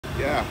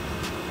Yeah.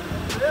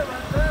 That's it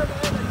right there,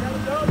 man. They got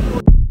it done for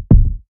you.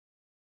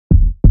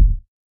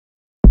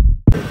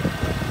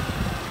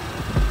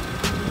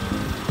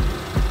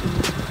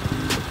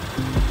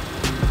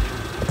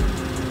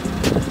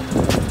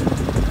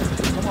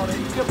 Come on, you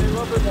give me a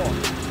little bit more.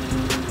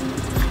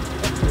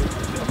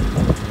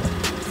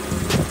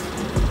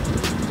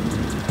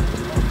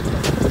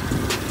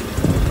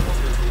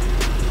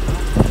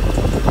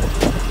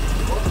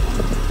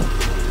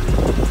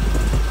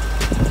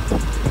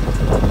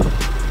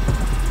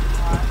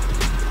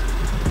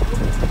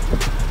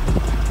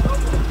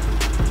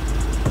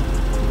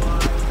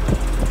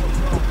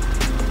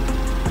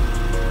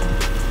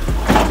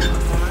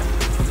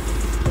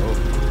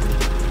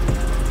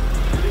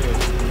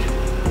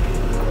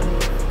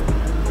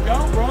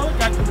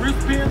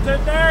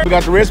 We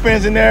got the wrist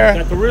pins in there.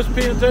 Got the wrist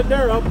pins in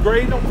there,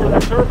 upgrade them for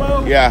that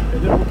turbo. Yeah.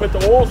 And then we'll put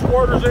the oil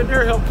squirters in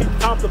there, help keep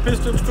top the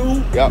pistons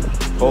cool. Yep.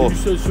 Cool.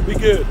 So you should be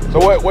good. So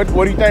what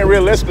do you think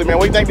realistically, man?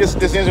 What do you think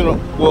this engine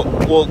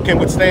can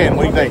withstand?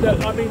 What do you think?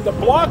 I mean, the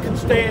block can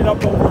stand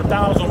up over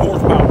 1,000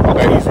 horsepower.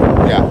 Okay. Easy.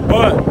 Yeah.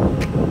 But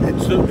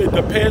it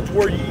depends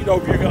where if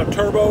you're going to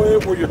turbo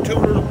it, where your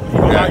tuner,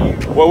 Yeah. how you.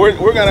 Well, we're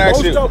going to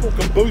actually. Most of them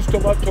can boost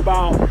them up to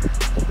about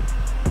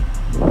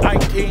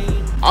 19.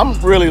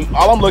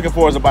 All I'm looking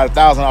for is about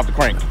 1,000 off the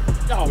crank.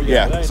 Oh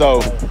yeah. Yeah. So,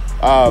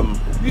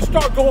 you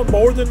start going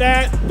more than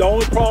that, the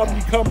only problem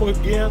you come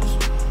against,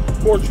 of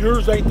course,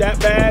 yours ain't that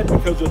bad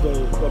because of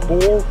the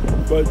bore,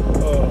 but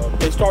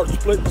they start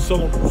splitting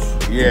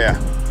cylinders. yeah,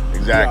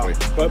 exactly.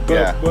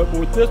 Yeah. But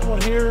with this one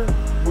here,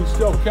 we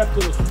still kept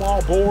it a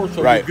small bore,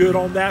 so Right. you're good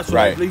on that. So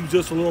Right. that leaves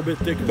just a little bit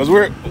thicker. Because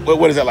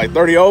what is that, like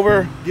 30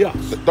 over? Yes.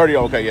 30,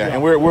 okay, yeah. Yeah.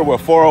 And we're what,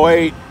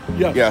 408?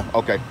 Yes. Yeah,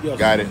 okay, Yes.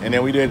 got it. And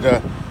then we did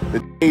the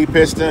E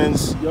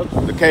pistons, Yes.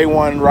 the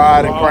K1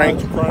 rod and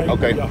Rods, crank.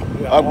 Okay, yeah,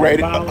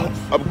 upgraded, all balance.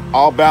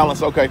 all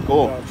balance. Okay,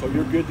 cool. So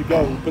you're good to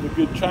go. Put a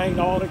good chain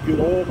on it, good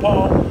oil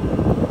pump.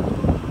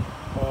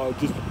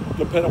 Just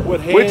depending on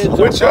what heads.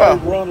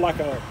 Run like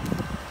a.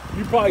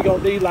 You're probably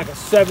gonna need like a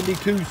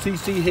 72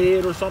 cc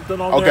head or something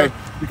on there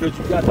because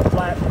you got the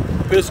flat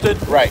piston.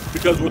 Right.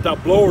 Because with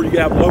that blower, you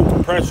have low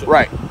compression.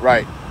 Right.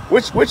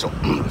 Which excuse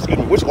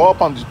me, which oil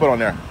pump did you put on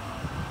there?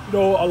 You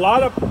know, a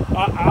lot of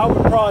I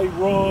would probably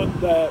run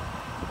that.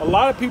 A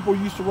lot of people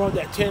used to run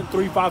that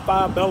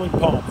 10355 belling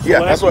pump. So Yeah,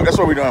 that's what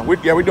we're doing.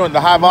 We're doing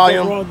the high you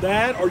volume. can run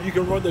that, or you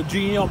can run the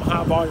GM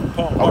high volume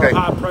pump Okay. or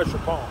high pressure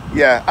pump.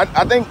 Yeah,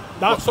 I think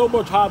Not so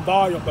much high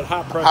volume, but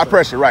high pressure. high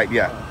pressure. Right.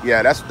 Yeah.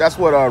 That's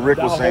what Rick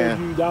was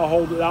saying. That'll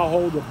hold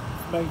the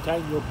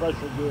maintain your pressure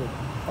good.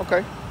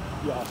 Okay.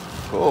 Yeah.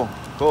 Cool.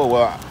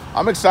 Well,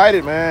 I'm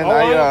excited, man.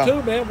 I am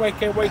too, man. I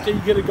can't wait till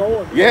you get it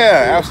going.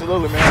 Yeah,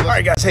 absolutely, man. All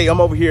right, guys. Hey, I'm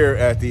over here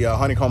at the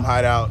Honeycomb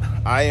Hideout.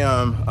 I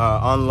am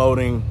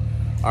unloading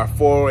our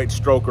 408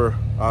 stroker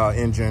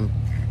engine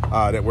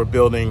that we're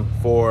building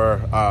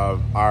for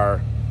our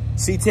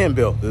C10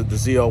 build, the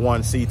Z01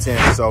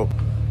 C10. So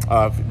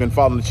if you've been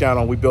following the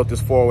channel, we built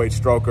this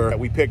 408 stroker that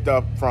we picked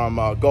up from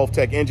Gulf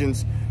Tech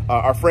Engines.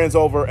 Our friends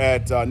over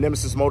at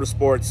Nemesis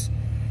Motorsports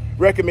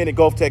recommended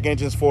Gulf Tech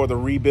Engines for the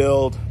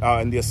rebuild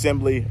and the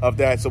assembly of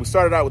that. So we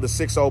started out with a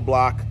 6.0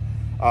 block,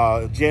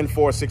 Gen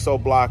 4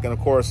 6.0 block, and of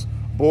course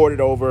boarded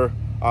over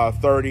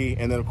 30,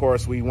 and then of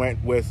course we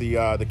went with the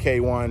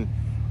K1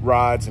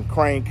 rods and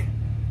crank.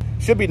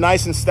 Should be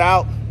nice and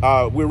stout.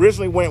 We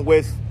originally went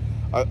with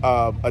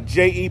a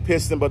JE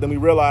piston, but then we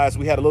realized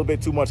we had a little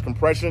bit too much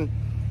compression.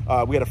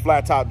 We had a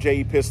flat top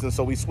JE piston,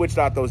 so we switched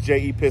out those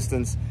JE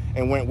pistons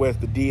and went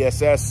with the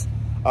DSS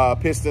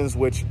pistons,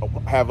 which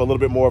have a little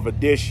bit more of a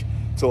dish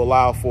to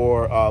allow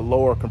for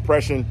lower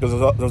compression, because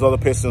those other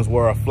pistons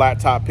were a flat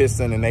top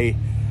piston, and they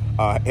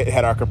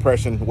had our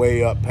compression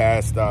way up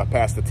past the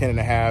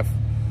 10.5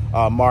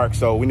 mark.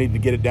 So we need to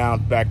get it down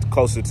back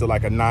closer to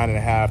like a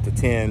 9.5 to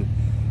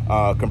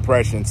 10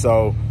 compression.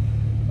 So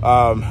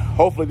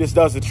hopefully this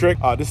does the trick.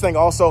 This thing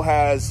also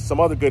has some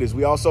other goodies.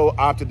 We also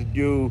opted to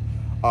do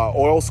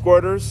oil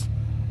squirters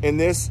in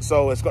this,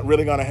 so it's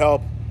really going to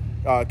help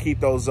keep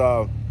those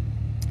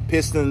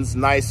pistons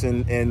nice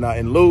and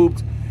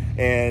lubed.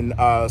 And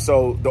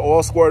so the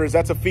oil squirters,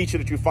 that's a feature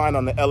that you find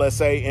on the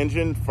LSA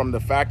engine from the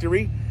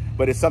factory,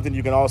 but it's something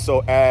you can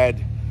also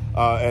add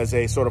as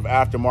a sort of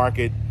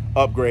aftermarket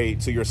upgrade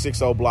to your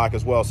 6.0 block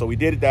as well. So we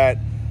did that,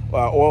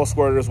 oil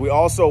squirters. We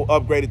also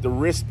upgraded the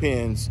wrist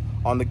pins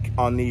on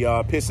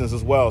the pistons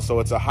as well. So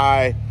it's a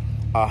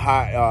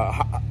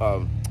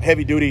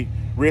heavy duty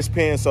wrist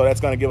pin, so that's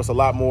going to give us a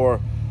lot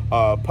more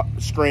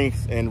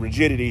strength and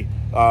rigidity.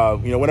 You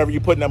know, whenever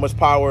you're putting that much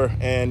power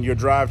in your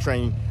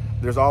drivetrain,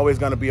 there's always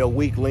going to be a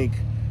weak link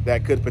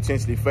that could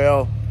potentially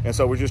fail, and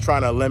so we're just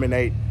trying to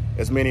eliminate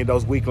as many of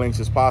those weak links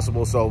as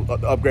possible. So the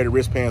upgraded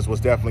wrist pins was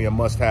definitely a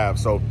must-have.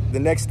 So the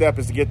next step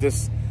is to get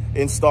this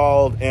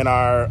installed in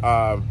our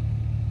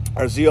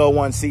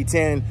Z01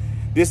 C10.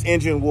 This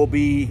engine will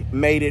be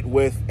mated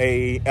with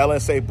a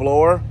LSA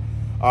blower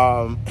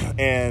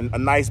and a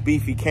nice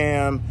beefy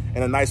cam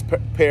and a nice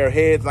pair of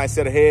heads, nice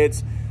set of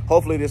heads.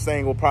 Hopefully this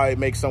thing will probably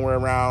make somewhere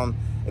around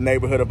the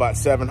neighborhood of about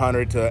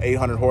 700 to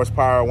 800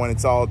 horsepower when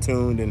it's all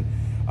tuned, and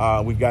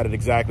we've got it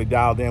exactly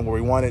dialed in where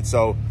we want it.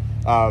 So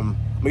let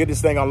me get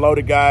this thing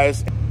unloaded,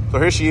 guys. So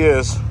here she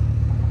is.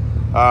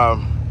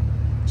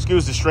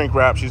 Excuse the shrink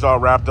wrap. She's all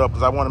wrapped up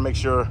because I want to make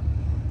sure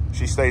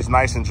she stays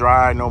nice and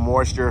dry, no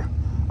moisture.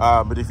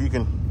 But if you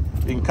can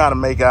kind of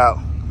make out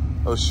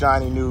those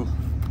shiny new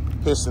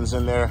pistons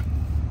in there.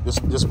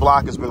 This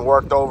block has been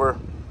worked over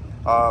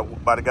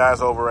by the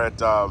guys over at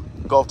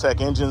Gulf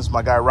Tech Engines,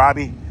 my guy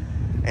Robbie,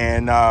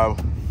 and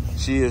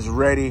she is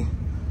ready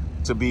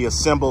to be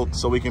assembled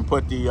so we can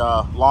put the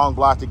long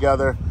block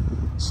together,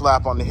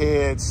 slap on the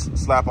heads,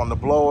 slap on the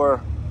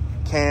blower,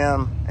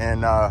 cam,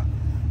 and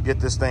get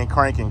this thing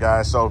cranking,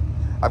 guys. So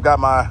I've got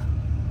my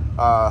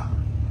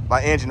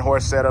my engine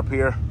horse set up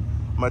here.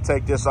 I'm gonna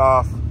take this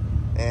off,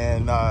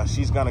 and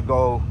she's gonna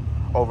go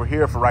over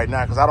here for right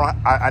now because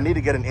I need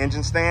to get an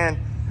engine stand.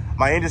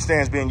 My engine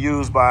stand is being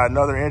used by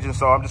another engine,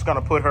 so I'm just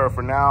gonna put her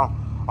for now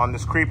on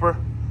this creeper,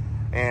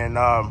 and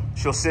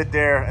she'll sit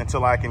there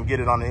until I can get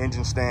it on the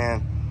engine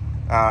stand,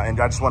 and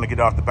I just want to get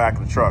it off the back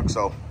of the truck.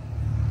 So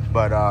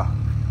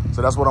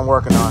that's what I'm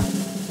working on.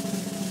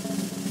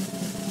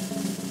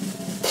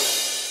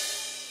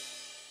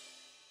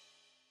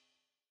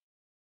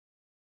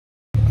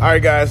 All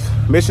right, guys,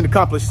 mission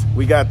accomplished.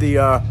 We got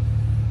the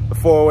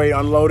 408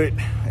 unloaded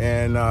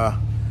and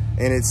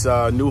in its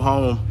new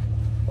home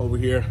over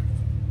here.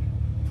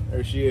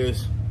 There she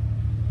is,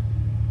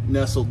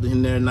 nestled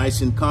in there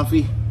nice and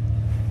comfy.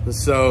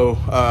 So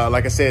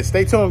like I said,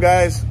 stay tuned,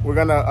 guys. We're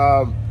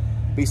gonna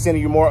be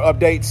sending you more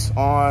updates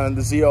on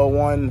the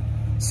Z01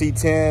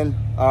 C10.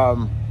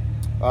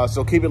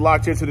 So keep it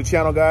locked here to the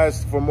channel,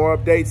 guys, for more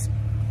updates.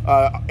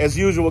 As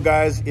usual,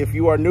 guys, if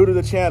you are new to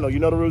the channel, you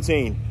know the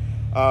routine.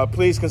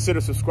 Please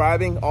consider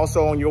subscribing.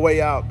 Also, on your way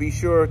out, be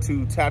sure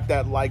to tap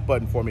that like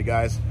button for me,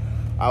 guys.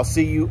 I'll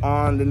see you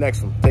on the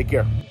next one. Take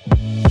care.